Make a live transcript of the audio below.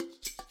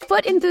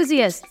Foot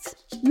enthusiasts,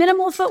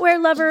 minimal footwear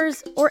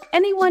lovers, or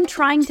anyone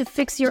trying to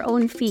fix your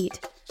own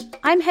feet.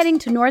 I'm heading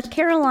to North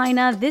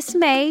Carolina this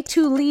May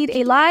to lead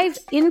a live,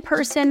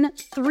 in-person,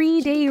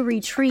 3-day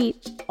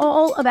retreat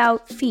all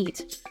about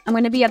feet. I'm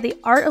going to be at the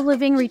Art of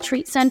Living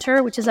Retreat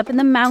Center, which is up in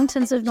the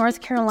mountains of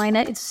North Carolina.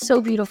 It's so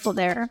beautiful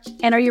there.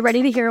 And are you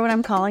ready to hear what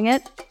I'm calling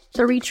it?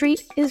 The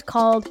retreat is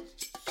called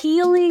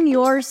Healing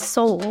Your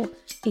Soul,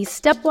 a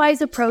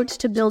stepwise approach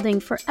to building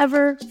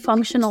forever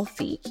functional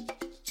feet.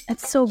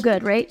 That's so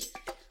good, right?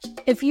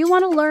 If you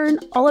want to learn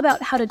all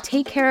about how to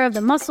take care of the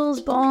muscles,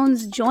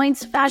 bones,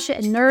 joints, fascia,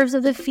 and nerves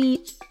of the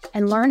feet,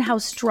 and learn how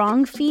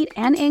strong feet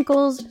and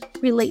ankles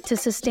relate to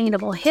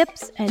sustainable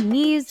hips and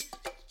knees,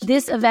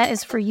 this event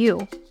is for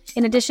you.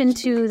 In addition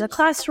to the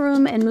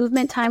classroom and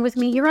movement time with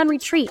me, you're on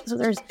retreat. So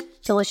there's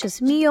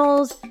delicious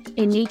meals,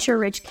 a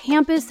nature-rich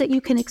campus that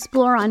you can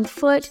explore on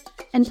foot,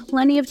 and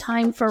plenty of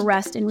time for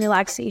rest and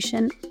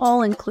relaxation,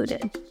 all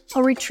included.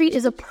 A retreat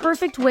is a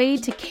perfect way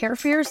to care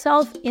for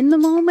yourself in the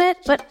moment,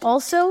 but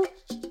also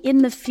in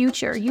the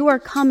future. You are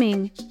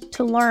coming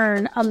to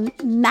learn a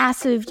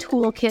massive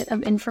toolkit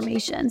of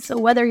information. So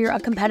whether you're a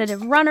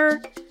competitive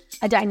runner,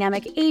 a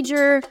dynamic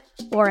ager,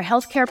 or a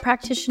healthcare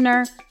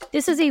practitioner,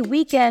 this is a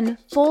weekend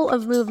full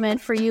of movement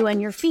for you and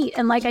your feet.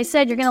 And like I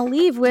said, you're going to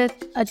leave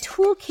with a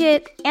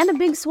toolkit and a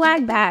big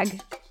swag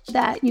bag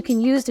that you can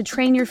use to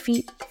train your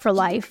feet for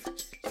life.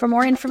 For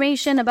more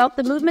information about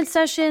the movement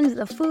sessions,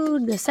 the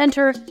food, the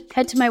center,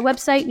 head to my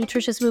website,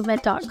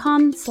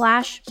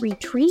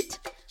 nutritiousmovement.com/retreat.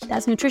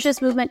 That's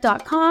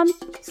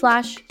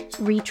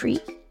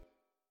nutritiousmovement.com/retreat.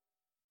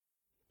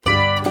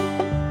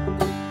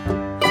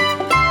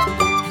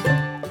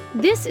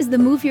 This is the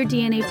Move Your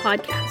DNA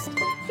podcast,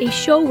 a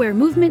show where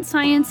movement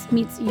science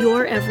meets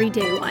your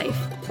everyday life.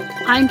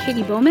 I'm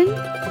Katie Bowman,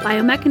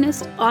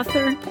 biomechanist,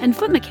 author, and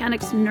foot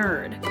mechanics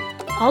nerd.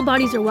 All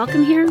bodies are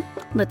welcome here.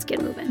 Let's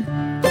get moving.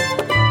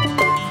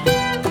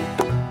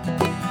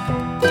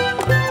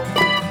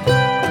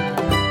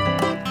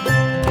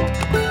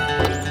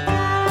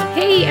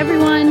 Hey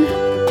everyone!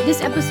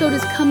 This episode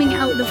is coming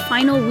out the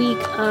final week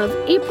of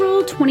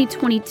April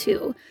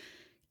 2022.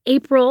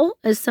 April,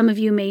 as some of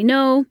you may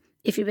know,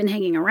 if you've been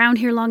hanging around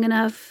here long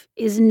enough,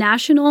 is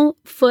National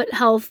Foot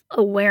Health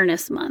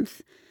Awareness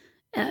Month.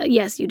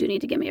 Yes, you do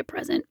need to give me a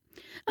present.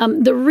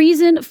 The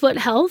reason foot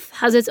health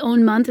has its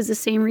own month is the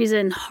same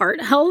reason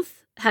heart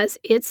health has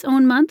its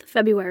own month,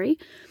 February.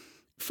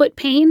 Foot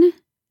pain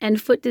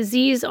and foot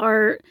disease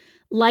are,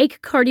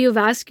 like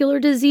cardiovascular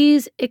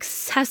disease,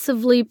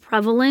 excessively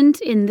prevalent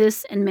in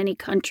this and many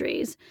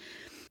countries.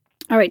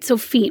 All right, so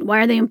feet, why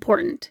are they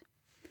important?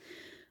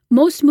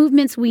 Most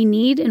movements we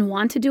need and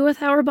want to do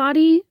with our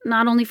body,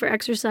 not only for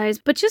exercise,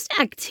 but just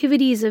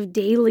activities of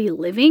daily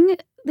living,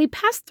 they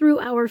pass through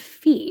our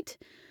feet.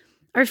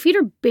 Our feet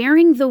are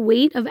bearing the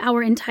weight of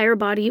our entire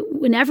body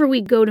whenever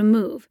we go to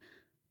move.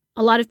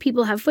 A lot of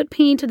people have foot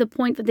pain to the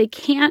point that they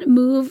can't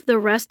move the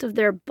rest of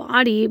their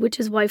body, which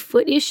is why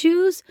foot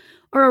issues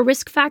are a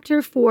risk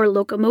factor for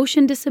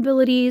locomotion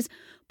disabilities,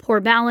 poor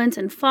balance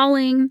and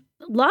falling,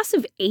 loss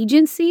of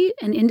agency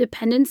and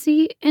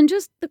independency, and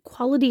just the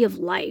quality of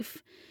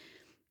life.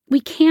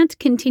 We can't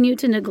continue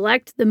to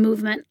neglect the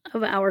movement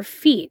of our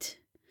feet.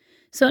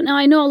 So now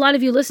I know a lot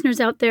of you listeners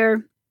out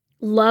there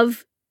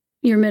love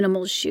your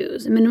minimal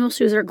shoes. And minimal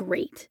shoes are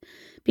great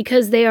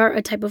because they are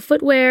a type of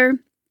footwear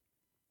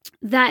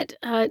that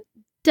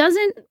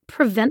doesn't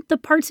prevent the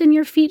parts in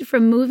your feet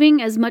from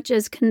moving as much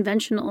as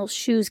conventional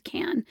shoes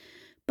can.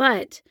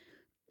 But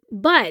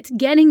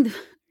getting the,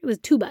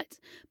 with two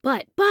buts,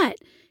 but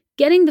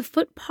getting the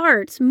foot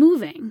parts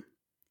moving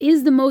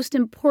is the most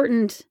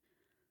important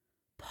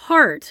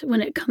part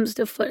when it comes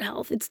to foot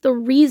health. It's the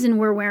reason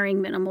we're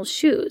wearing minimal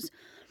shoes.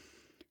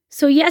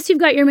 So yes, you've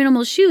got your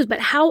minimal shoes, but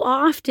how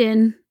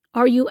often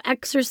are you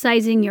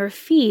exercising your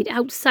feet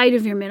outside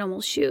of your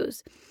minimal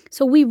shoes?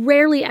 So we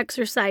rarely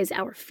exercise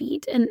our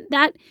feet, and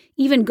that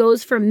even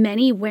goes for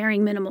many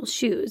wearing minimal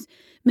shoes.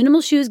 Minimal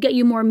shoes get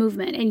you more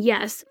movement, and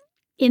yes,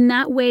 in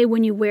that way,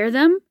 when you wear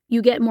them,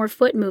 you get more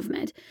foot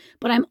movement.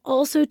 But I'm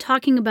also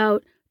talking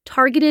about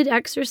targeted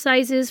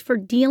exercises for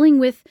dealing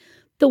with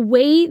the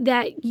way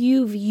that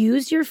you've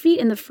used your feet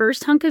in the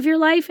first hunk of your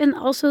life, and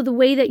also the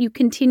way that you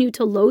continue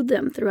to load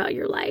them throughout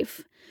your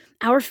life.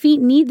 Our feet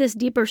need this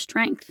deeper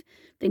strength.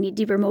 They need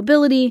deeper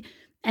mobility,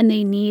 and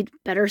they need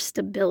better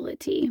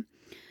stability.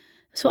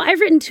 So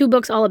I've written 2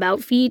 books all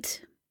about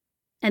feet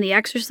and the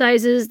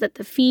exercises that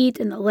the feet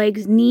and the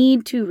legs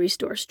need to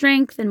restore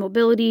strength and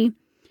mobility,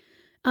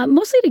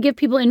 mostly to give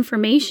people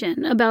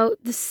information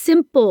about the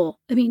super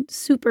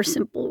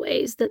simple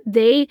ways that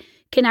they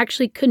can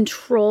actually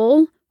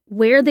control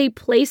where they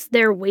place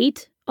their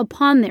weight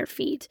upon their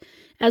feet,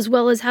 as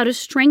well as how to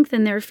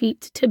strengthen their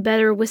feet to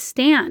better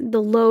withstand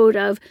the load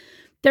of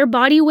their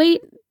body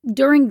weight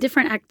during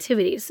different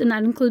activities. And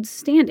that includes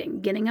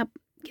standing, getting up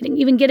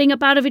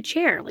out of a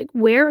chair. Like,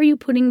 where are you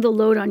putting the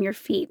load on your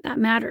feet? That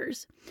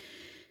matters.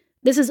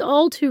 This is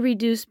all to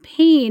reduce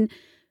pain,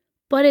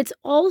 but it's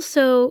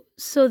also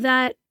so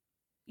that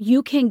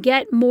you can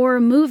get more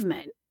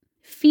movement.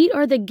 Feet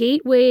are the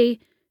gateway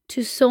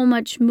to so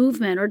much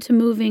movement or to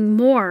moving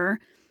more,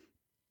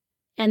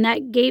 and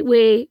that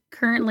gateway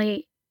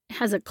currently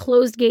has a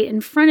closed gate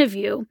in front of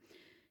you,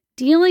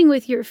 dealing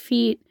with your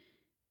feet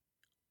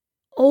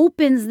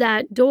opens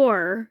that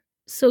door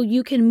so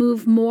you can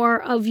move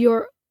more of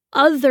your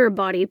other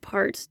body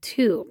parts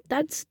too.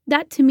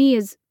 That to me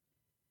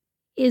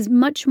is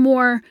much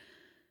more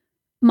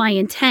my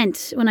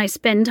intent when I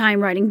spend time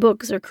writing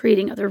books or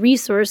creating other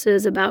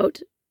resources about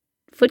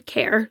foot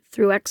care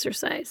through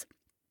exercise.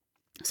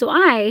 So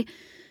I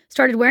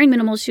started wearing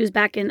minimal shoes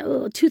back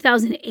in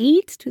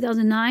 2008,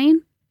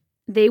 2009.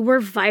 They were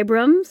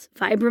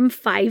Vibram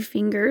 5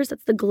 fingers.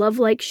 That's the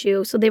glove-like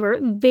shoe. So they were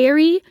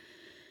very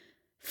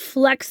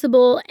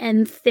flexible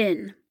and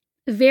thin,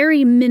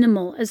 very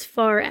minimal as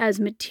far as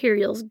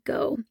materials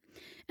go.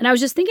 And I was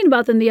just thinking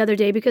about them the other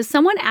day because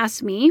someone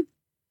asked me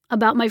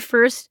about my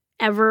first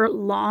ever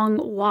long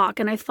walk,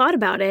 and I thought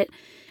about it,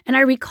 and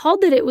I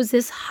recalled that it was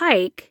this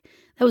hike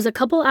that was a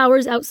couple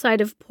hours outside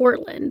of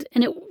Portland,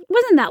 and it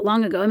wasn't that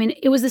long ago. I mean,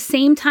 it was the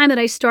same time that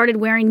I started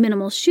wearing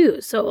minimal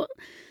shoes, so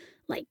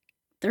like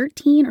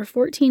 13 or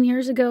 14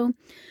 years ago.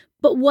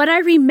 But what I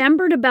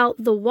remembered about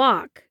the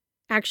walk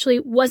actually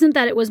wasn't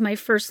that it was my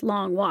first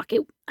long walk.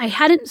 I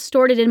hadn't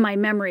stored it in my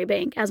memory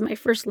bank as my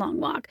first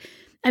long walk.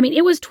 I mean,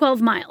 it was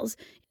 12 miles.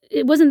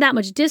 It wasn't that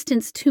much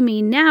distance to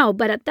me now,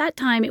 but at that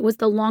time, it was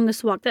the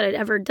longest walk that I'd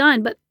ever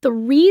done. But the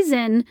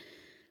reason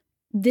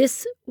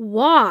this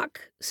walk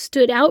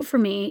stood out for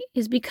me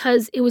is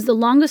because it was the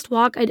longest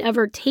walk I'd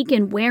ever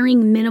taken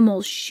wearing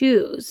minimal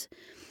shoes.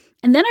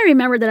 And then I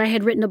remembered that I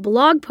had written a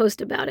blog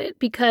post about it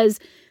because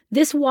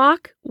this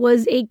walk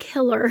was a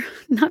killer,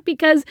 not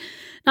because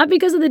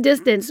of the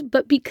distance,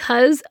 but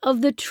because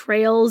of the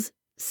trail's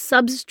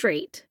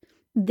substrate.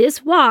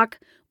 This walk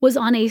was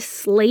on a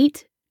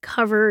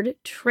slate-covered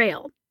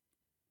trail.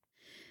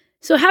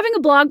 So having a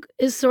blog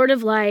is sort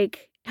of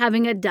like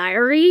having a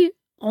diary,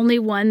 only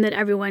one that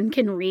everyone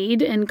can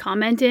read and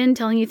comment in,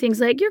 telling you things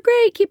like, "You're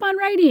great, keep on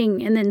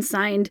writing," and then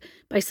signed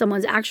by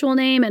someone's actual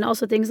name, and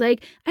also things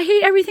like, "I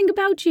hate everything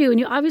about you, and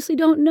you obviously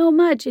don't know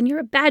much, and you're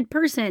a bad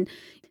person."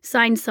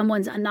 Signed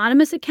someone's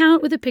anonymous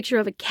account with a picture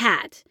of a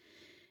cat.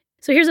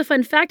 So here's a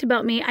fun fact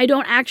about me. I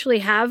don't actually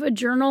have a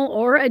journal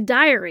or a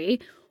diary.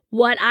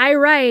 What I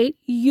write,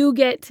 you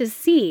get to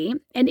see,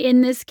 and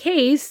in this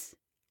case,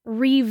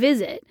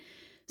 revisit.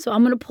 So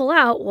I'm going to pull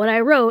out what I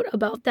wrote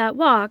about that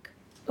walk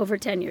over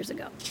 10 years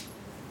ago.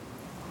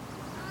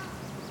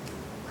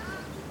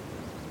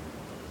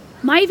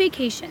 My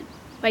Vacation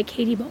by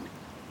Katie Bowman.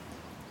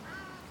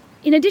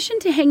 In addition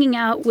to hanging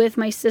out with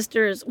my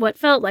sister's what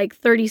felt like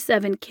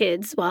 37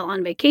 kids while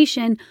on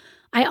vacation,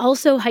 I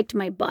also hiked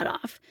my butt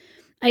off.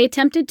 I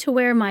attempted to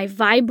wear my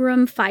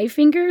Vibram 5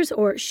 fingers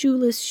or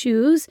shoeless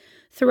shoes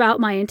throughout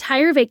my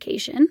entire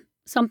vacation,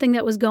 something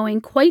that was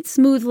going quite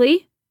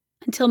smoothly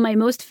until my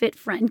most fit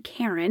friend,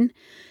 Karen,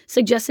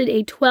 suggested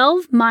a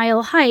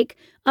 12-mile hike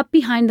up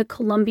behind the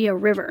Columbia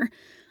River.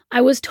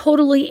 I was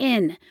totally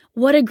in.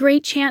 What a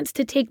great chance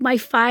to take my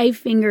 5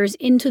 fingers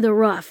into the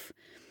rough.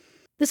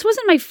 This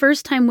wasn't my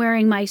first time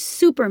wearing my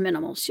super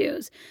minimal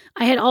shoes.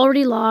 I had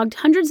already logged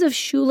hundreds of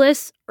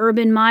shoeless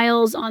urban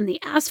miles on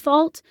the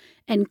asphalt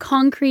and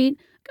concrete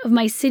of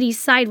my city's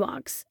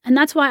sidewalks, and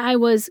that's why I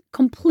was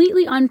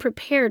completely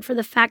unprepared for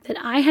the fact that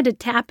I had to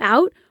tap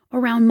out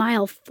around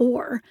mile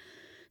 4.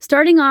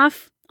 Starting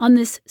off on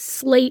this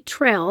slate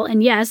trail,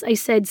 and yes, I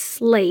said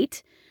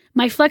slate,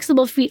 my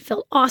flexible feet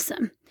felt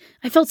awesome.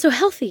 I felt so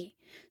healthy,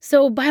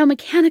 so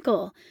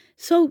biomechanical,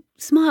 so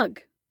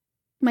smug.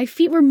 My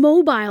feet were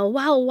mobile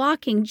while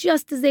walking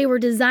just as they were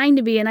designed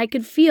to be, and I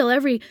could feel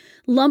every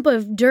lump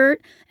of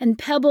dirt and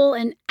pebble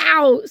and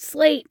ow,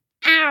 slate,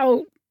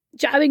 ow,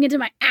 jabbing into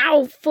my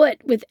ow foot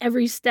with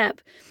every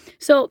step.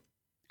 So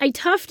I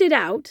toughed it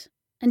out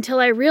until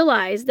I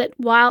realized that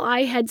while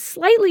I had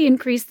slightly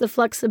increased the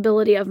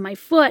flexibility of my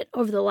foot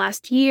over the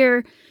last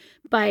year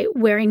by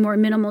wearing more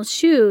minimal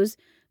shoes,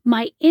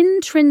 my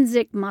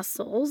intrinsic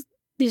muscles,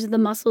 these are the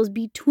muscles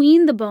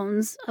between the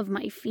bones of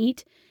my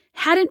feet,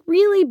 hadn't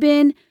really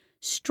been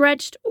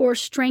stretched or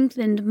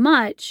strengthened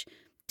much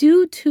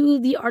due to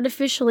the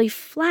artificially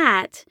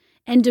flat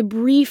and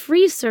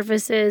debris-free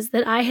surfaces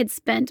that I had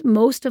spent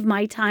most of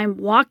my time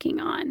walking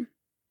on.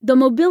 The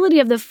mobility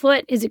of the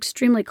foot is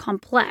extremely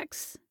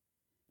complex.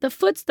 The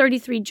foot's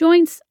 33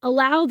 joints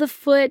allow the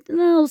foot,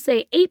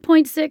 say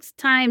 8.6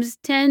 times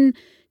 10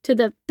 to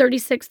the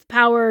 36th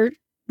power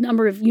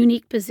number of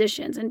unique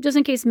positions. And just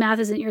in case math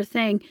isn't your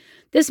thing,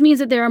 this means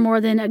that there are more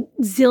than a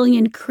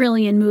zillion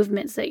trillion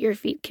movements that your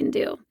feet can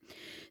do.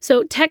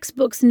 So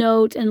textbooks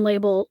note and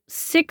label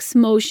 6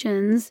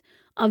 motions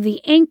of the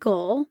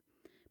ankle,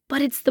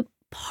 but it's the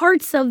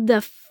parts of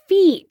the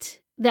feet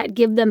that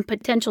give them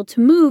potential to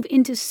move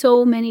into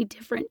so many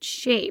different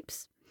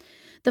shapes.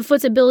 The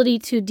foot's ability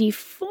to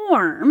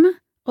deform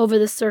over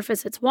the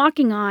surface it's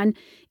walking on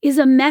is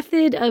a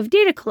method of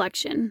data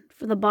collection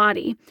for the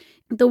body.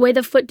 The way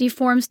the foot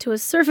deforms to a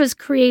surface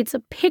creates a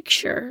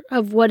picture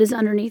of what is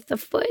underneath the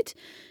foot.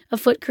 A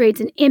foot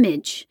creates an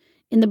image,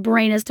 in the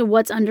brain as to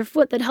what's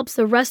underfoot that helps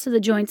the rest of the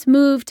joints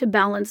move to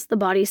balance the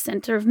body's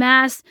center of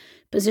mass,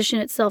 position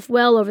itself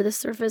well over the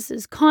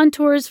surface's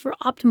contours for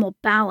optimal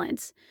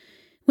balance.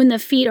 When the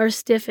feet are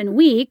stiff and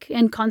weak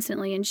and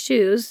constantly in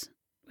shoes,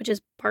 which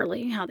is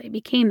partly how they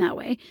became that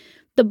way,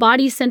 the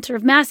body's center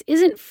of mass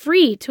isn't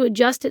free to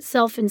adjust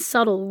itself in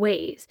subtle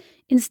ways.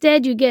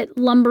 Instead, you get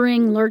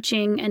lumbering,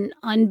 lurching, and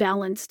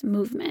unbalanced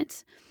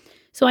movements.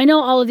 So I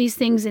know all of these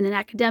things in an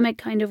academic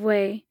kind of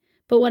way,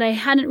 but what I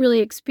hadn't really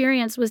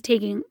experienced was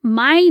taking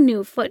my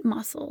new foot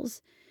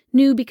muscles,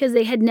 new because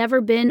they had never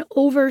been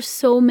over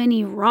so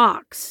many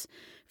rocks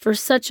for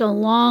such a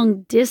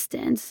long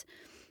distance,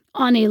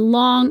 on a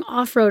long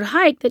off-road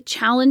hike that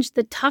challenged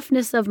the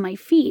toughness of my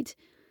feet.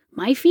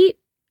 My feet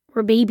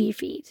were baby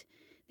feet.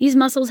 These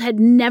muscles had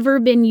never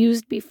been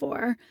used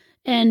before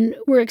and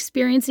were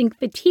experiencing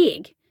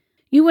fatigue.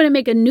 You wouldn't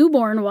make a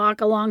newborn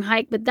walk a long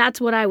hike, but that's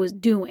what I was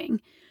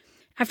doing.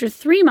 After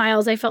 3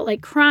 miles, I felt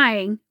like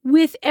crying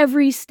with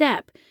every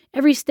step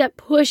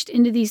pushed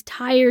into these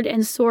tired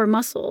and sore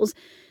muscles.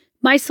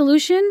 My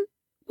solution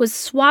was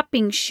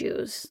swapping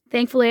shoes.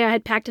 Thankfully, I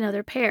had packed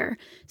another pair.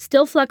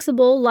 Still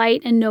flexible,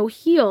 light, and no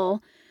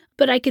heel,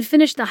 but I could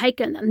finish the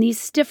hike in them. These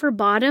stiffer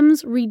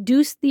bottoms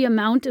reduced the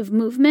amount of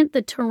movement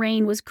the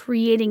terrain was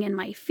creating in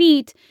my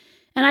feet,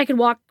 and I could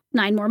walk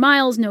 9 more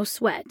miles, no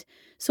sweat.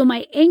 So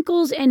my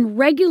ankles and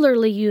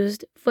regularly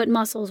used foot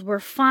muscles were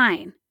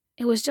fine.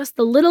 It was just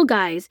the little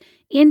guys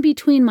in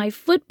between my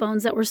foot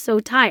bones that were so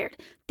tired.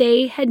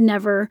 They had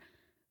never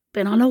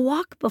been on a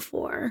walk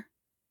before.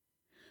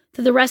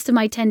 For the rest of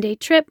my 10-day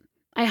trip,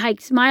 I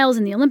hiked miles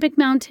in the Olympic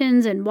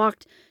Mountains and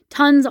walked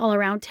tons all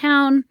around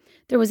town.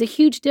 There was a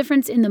huge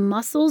difference in the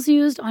muscles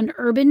used on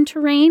urban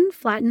terrain,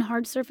 flat and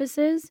hard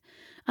surfaces,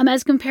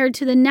 as compared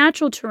to the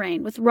natural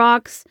terrain with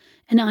rocks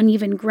and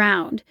uneven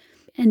ground.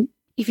 And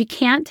if you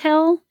can't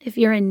tell, if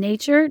you're in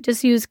nature,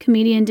 just use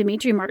comedian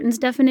Demetri Martin's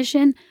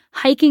definition.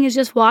 Hiking is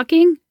just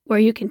walking where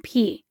you can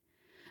pee.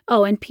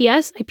 Oh, and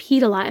P.S., I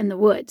peed a lot in the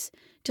woods,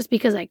 just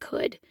because I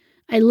could.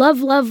 I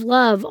love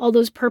all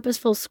those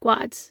purposeful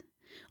squats.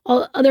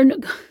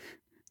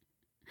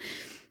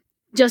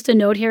 Just a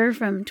note here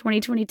from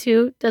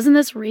 2022. Doesn't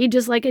this read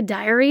just like a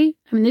diary?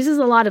 I mean, this is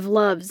a lot of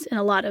loves and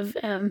a lot of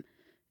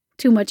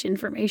too much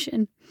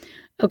information.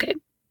 Okay,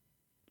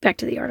 back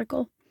to the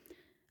article.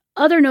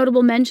 Other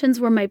notable mentions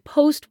were my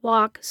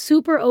post-walk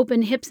super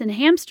open hips and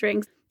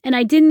hamstrings, and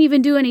I didn't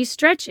even do any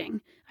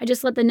stretching. I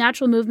just let the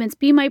natural movements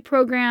be my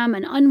program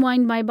and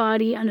unwind my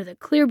body under the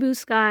clear blue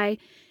sky.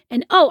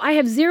 And I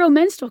have 0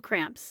 menstrual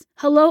cramps.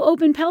 Hello,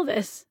 open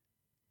pelvis.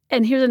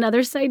 And here's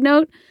another side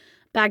note.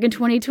 Back in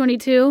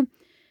 2022,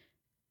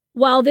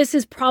 while this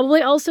is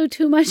probably also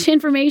too much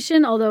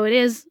information, although it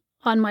is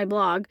on my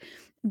blog,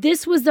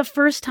 this was the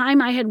first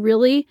time I had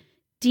really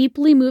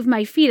deeply moved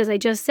my feet, as I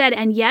just said.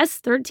 And yes,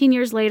 13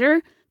 years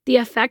later, the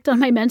effect on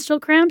my menstrual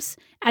cramps,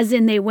 as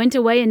in they went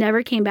away and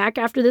never came back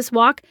after this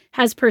walk,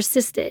 has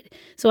persisted.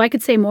 So I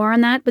could say more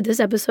on that, but this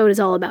episode is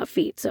all about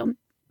feet. So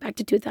back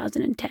to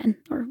 2010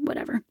 or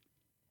whatever.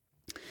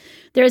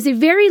 There is a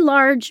very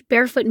large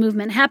barefoot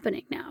movement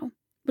happening now,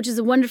 which is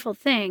a wonderful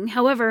thing.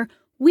 However,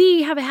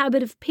 we have a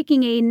habit of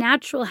picking a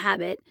natural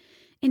habit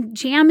and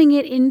jamming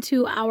it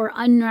into our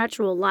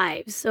unnatural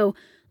lives. So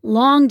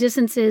long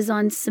distances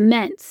on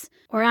cements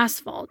or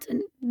asphalt.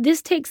 And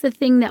this takes the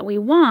thing that we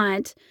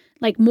want,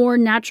 like more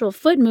natural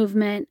foot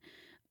movement,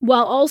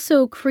 while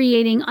also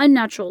creating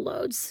unnatural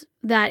loads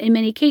that in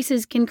many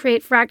cases can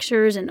create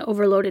fractures and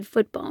overloaded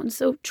foot bones.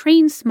 So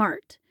train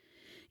smart.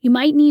 You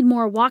might need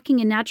more walking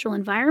in natural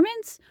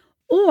environments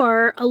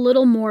or a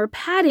little more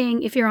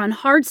padding if you're on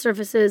hard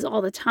surfaces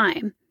all the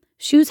time.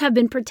 Shoes have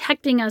been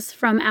protecting us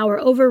from our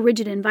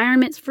over-rigid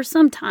environments for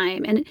some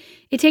time, and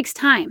it takes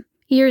time,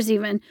 years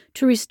even,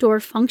 to restore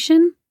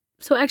function.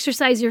 So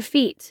exercise your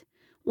feet.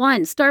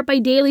 1, start by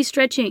daily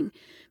stretching.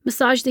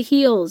 Massage the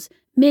heels,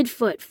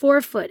 midfoot,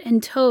 forefoot,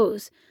 and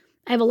toes.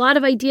 I have a lot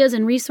of ideas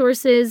and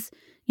resources.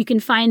 You can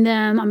find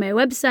them on my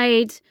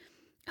website,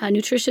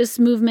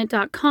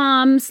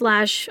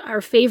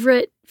 nutritiousmovement.com/our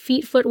favorite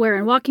feet, footwear,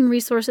 and walking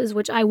resources,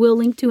 which I will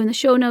link to in the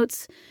show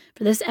notes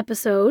for this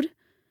episode.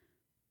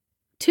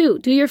 2,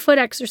 do your foot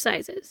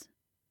exercises.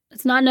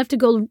 It's not enough to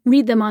go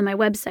read them on my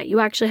website. You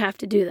actually have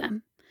to do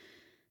them.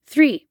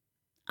 3,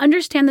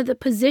 understand that the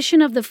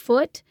position of the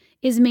foot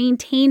is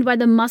maintained by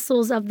the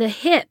muscles of the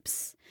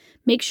hips.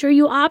 Make sure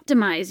you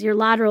optimize your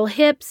lateral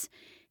hips,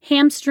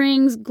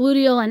 hamstrings,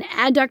 gluteal and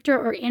adductor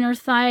or inner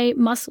thigh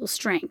muscle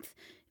strength.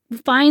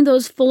 Find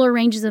those fuller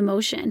ranges of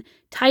motion.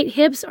 Tight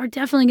hips are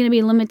definitely going to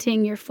be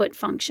limiting your foot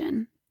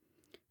function.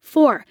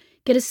 4,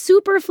 get a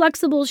super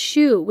flexible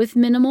shoe with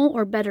minimal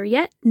or better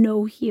yet,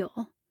 no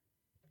heel.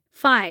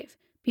 5,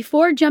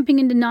 before jumping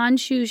into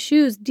non-shoe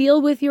shoes, deal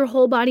with your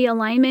whole body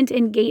alignment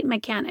and gait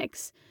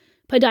mechanics.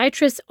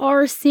 Podiatrists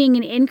are seeing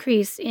an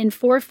increase in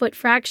forefoot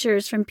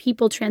fractures from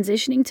people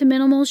transitioning to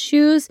minimal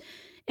shoes,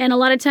 and a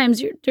lot of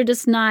times they're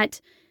just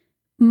not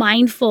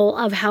mindful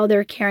of how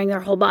they're carrying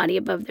their whole body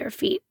above their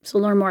feet. So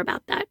learn more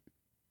about that.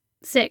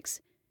 6,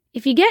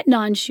 if you get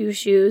non-shoe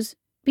shoes,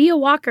 Be a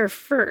walker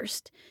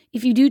first.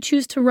 If you do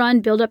choose to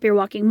run, build up your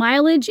walking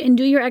mileage and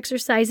do your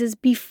exercises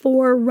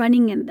before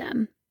running in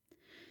them.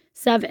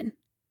 7.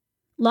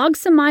 Log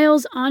some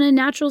miles on a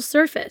natural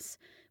surface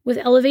with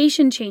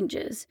elevation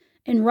changes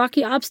and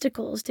rocky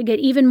obstacles to get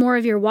even more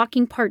of your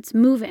walking parts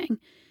moving.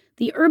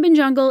 The urban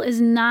jungle is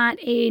not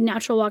a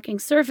natural walking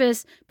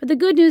surface, but the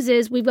good news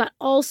is we've got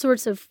all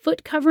sorts of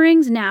foot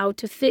coverings now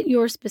to fit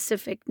your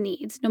specific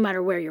needs, no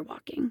matter where you're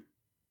walking.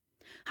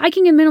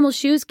 Hiking in minimal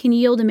shoes can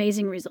yield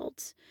amazing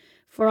results.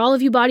 For all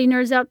of you body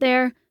nerds out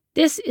there,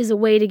 this is a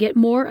way to get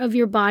more of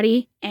your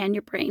body and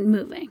your brain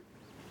moving.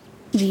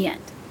 The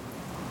end.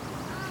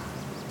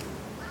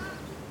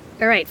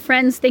 All right,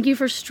 friends, thank you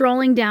for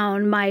strolling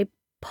down my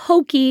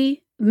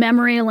pokey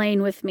memory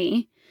lane with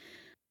me.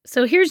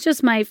 So here's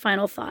just my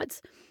final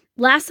thoughts.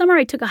 Last summer,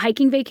 I took a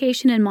hiking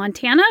vacation in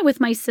Montana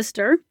with my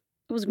sister.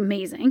 It was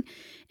amazing.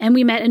 And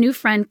we met a new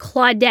friend,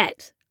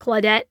 Claudette.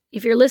 Claudette,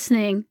 if you're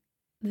listening,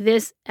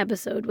 this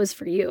episode was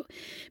for you.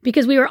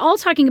 Because we were all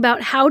talking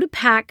about how to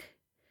pack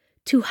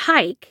to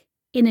hike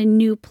in a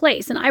new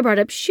place. And I brought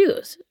up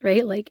shoes,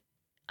 right? Like,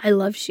 I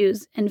love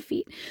shoes and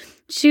feet.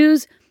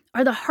 Shoes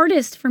are the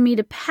hardest for me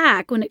to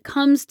pack when it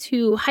comes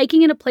to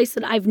hiking in a place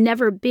that I've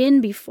never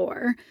been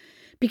before.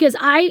 Because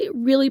I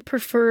really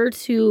prefer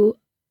to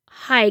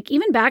hike,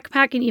 even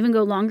backpack and even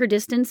go longer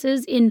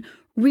distances in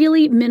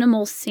really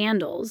minimal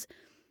sandals,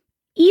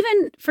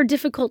 even for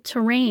difficult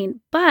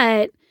terrain.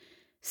 But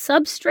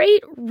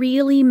substrate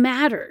really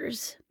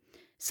matters.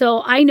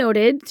 So I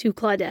noted to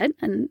Claudette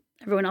and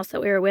everyone else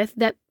that we were with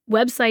that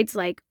websites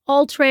like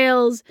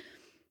AllTrails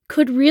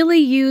could really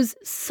use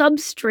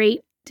substrate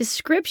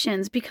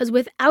descriptions because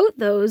without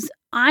those,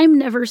 I'm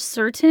never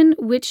certain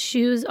which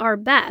shoes are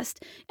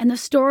best. And the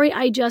story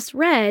I just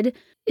read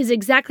is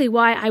exactly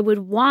why I would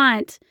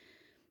want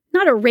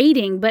not a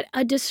rating, but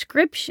a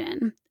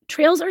description.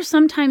 Trails are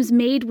sometimes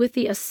made with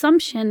the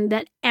assumption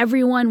that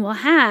everyone will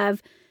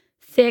have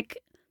thick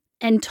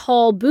and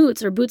tall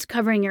boots or boots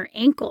covering your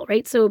ankle,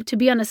 right? So to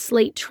be on a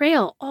slate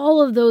trail,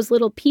 all of those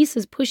little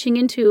pieces poking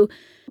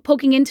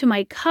into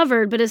my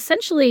covered, but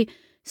essentially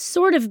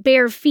sort of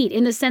bare feet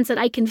in the sense that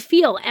I can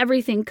feel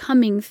everything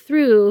coming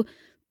through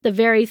the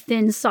very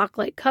thin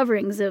sock-like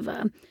coverings of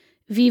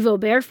Vivo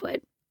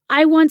Barefoot.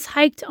 I once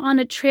hiked on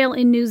a trail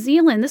in New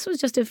Zealand. This was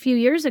just a few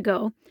years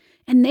ago.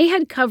 And they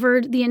had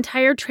covered the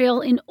entire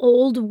trail in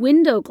old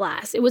window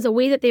glass. It was a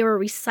way that they were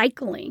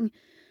recycling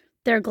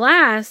their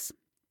glass.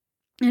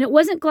 And it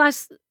wasn't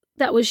glass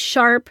that was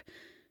sharp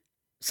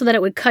so that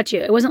it would cut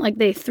you. It wasn't like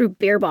they threw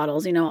beer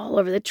bottles, all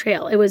over the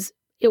trail. It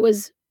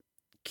was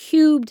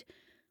cubed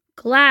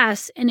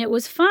glass, and it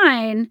was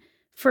fine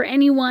for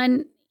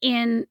anyone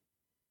in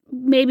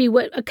maybe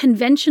what a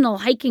conventional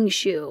hiking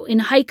shoe, in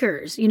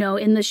hikers,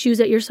 in the shoes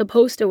that you're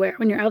supposed to wear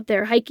when you're out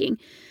there hiking.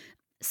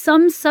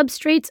 Some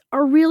substrates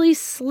are really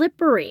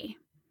slippery.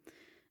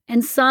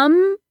 And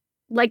some,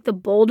 like the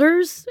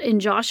boulders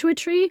in Joshua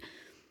Tree,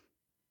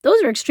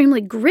 those are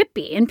extremely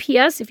grippy. And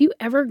P.S., if you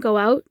ever go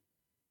out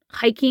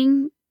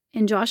hiking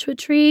in Joshua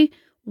Tree,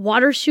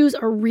 water shoes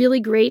are really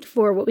great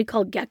for what we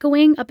call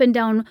geckoing up and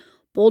down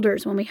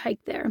boulders when we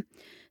hike there.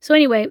 So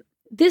anyway,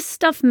 this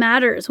stuff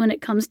matters when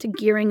it comes to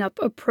gearing up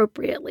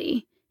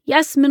appropriately.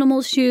 Yes,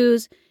 minimal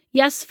shoes.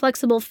 Yes,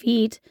 flexible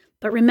feet.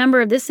 But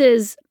remember,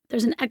 there's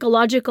an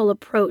ecological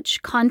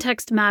approach.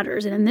 Context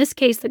matters. And in this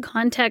case, the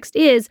context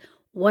is,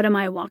 what am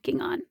I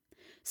walking on?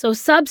 So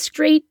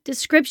substrate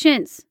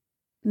descriptions.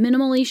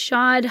 Minimally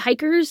shod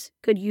hikers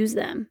could use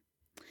them.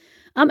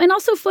 And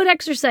also foot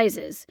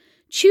exercises.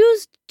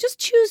 Just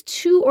choose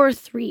 2 or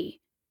 3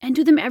 and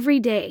do them every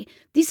day.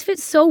 These fit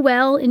so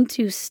well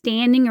into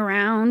standing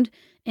around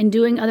and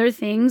doing other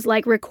things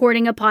like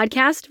recording a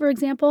podcast, for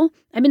example.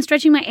 I've been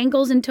stretching my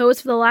ankles and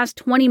toes for the last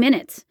 20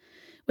 minutes,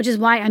 which is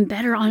why I'm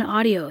better on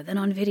audio than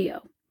on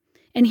video.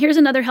 And here's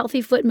another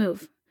healthy foot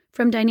move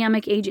from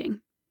Dynamic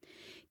Aging.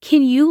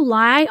 Can you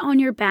lie on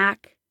your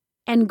back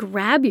and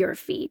grab your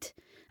feet?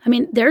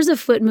 There's a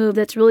foot move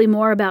that's really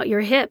more about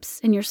your hips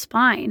and your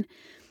spine.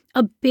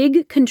 A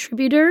big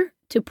contributor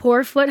to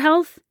poor foot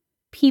health,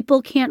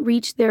 people can't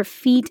reach their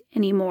feet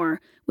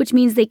anymore, which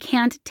means they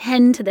can't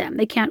tend to them.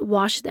 They can't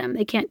wash them.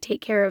 They can't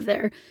take care of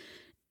their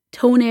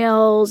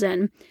toenails.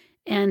 And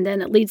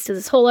then it leads to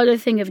this whole other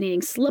thing of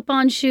needing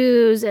slip-on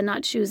shoes and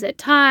not shoes that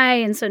tie.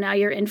 And so now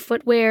you're in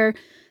footwear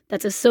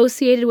that's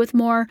associated with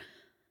more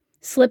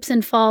slips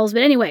and falls.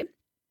 But anyway,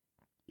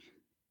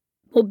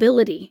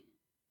 mobility.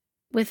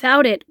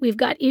 Without it, we've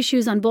got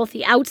issues on both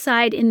the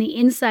outside and the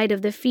inside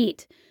of the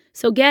feet.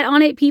 So get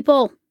on it,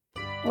 people.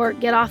 Or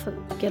get off of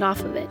it. Get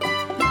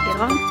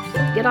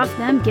off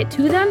them, get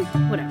to them,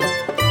 whatever.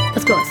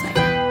 Let's go outside.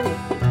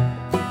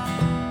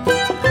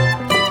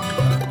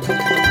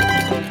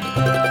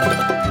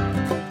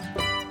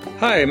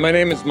 Hi, my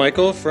name is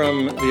Michael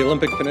from the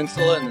Olympic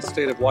Peninsula in the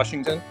state of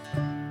Washington.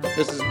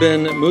 This has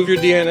been Move Your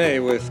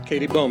DNA with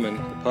Katie Bowman,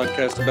 a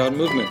podcast about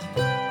movement.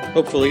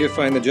 Hopefully you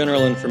find the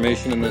general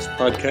information in this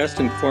podcast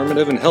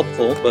informative and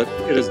helpful, but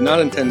it is not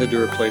intended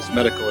to replace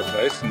medical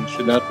advice and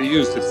should not be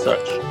used as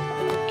such.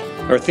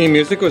 Our theme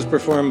music was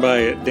performed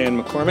by Dan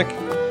McCormick.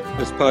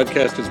 This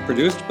podcast is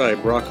produced by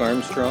Brock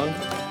Armstrong,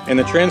 and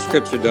the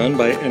transcripts are done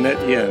by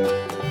Annette Yen.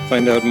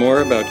 Find out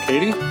more about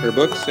Katie, her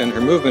books, and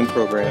her movement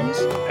programs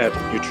at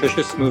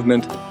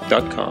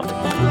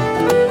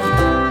nutritiousmovement.com.